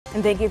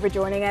And thank you for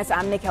joining us.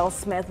 I'm Nicole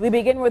Smith. We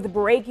begin with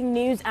breaking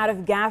news out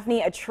of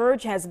Gaffney. A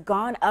church has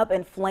gone up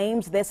in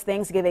flames this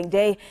Thanksgiving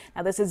Day.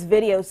 Now, this is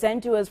video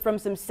sent to us from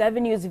some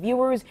 7 News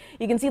viewers.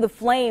 You can see the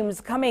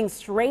flames coming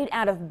straight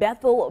out of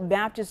Bethel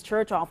Baptist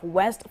Church off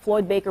West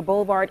Floyd Baker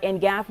Boulevard in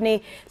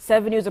Gaffney.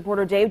 7 News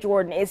reporter Dave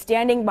Jordan is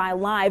standing by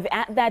live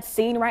at that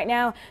scene right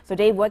now. So,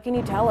 Dave, what can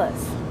you tell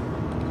us?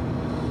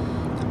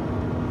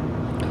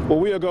 Well,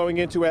 we are going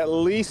into at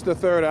least the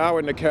third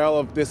hour, Nicole,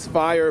 of this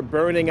fire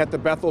burning at the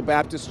Bethel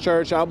Baptist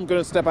Church. I'm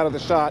going to step out of the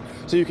shot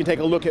so you can take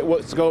a look at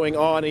what's going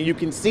on, and you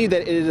can see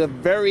that it is a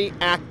very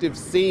active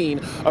scene.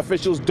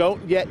 Officials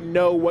don't yet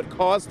know what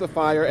caused the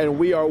fire, and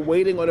we are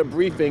waiting on a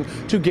briefing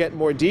to get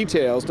more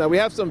details. Now, we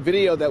have some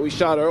video that we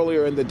shot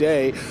earlier in the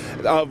day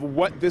of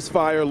what this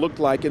fire looked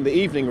like in the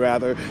evening,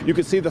 rather. You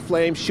can see the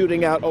flames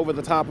shooting out over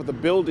the top of the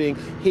building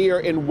here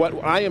in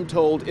what I am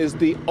told is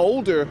the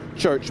older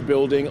church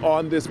building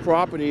on this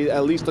property,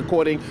 at least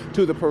according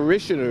to the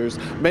parishioners.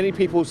 Many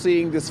people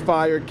seeing this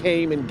fire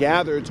came and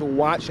gathered to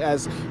watch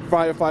as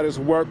firefighters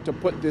worked to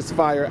put this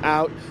fire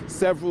out.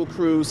 Several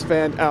crews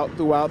fanned out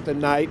throughout the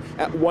night.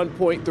 At one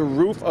point, the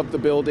roof of the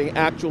building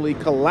actually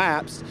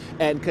collapsed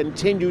and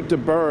continued to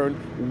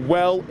burn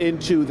well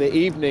into the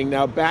evening.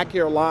 Now, back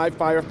here live,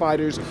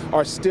 firefighters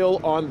are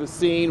still on the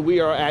scene. We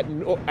are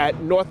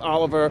at North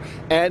Oliver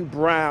and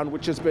Brown,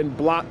 which has been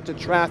blocked to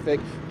traffic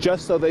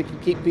just so they can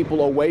keep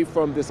people away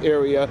from this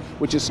area,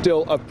 which is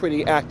still a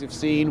pretty active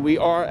scene. We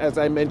are, as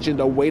I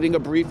mentioned, awaiting a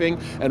briefing,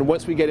 and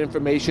once we get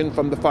information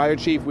from the fire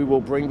chief, we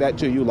will bring that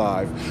to you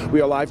live. We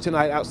are live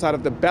tonight outside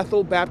of the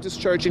Bethel Baptist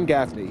Church in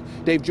Gaffney.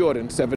 Dave Jordan, 7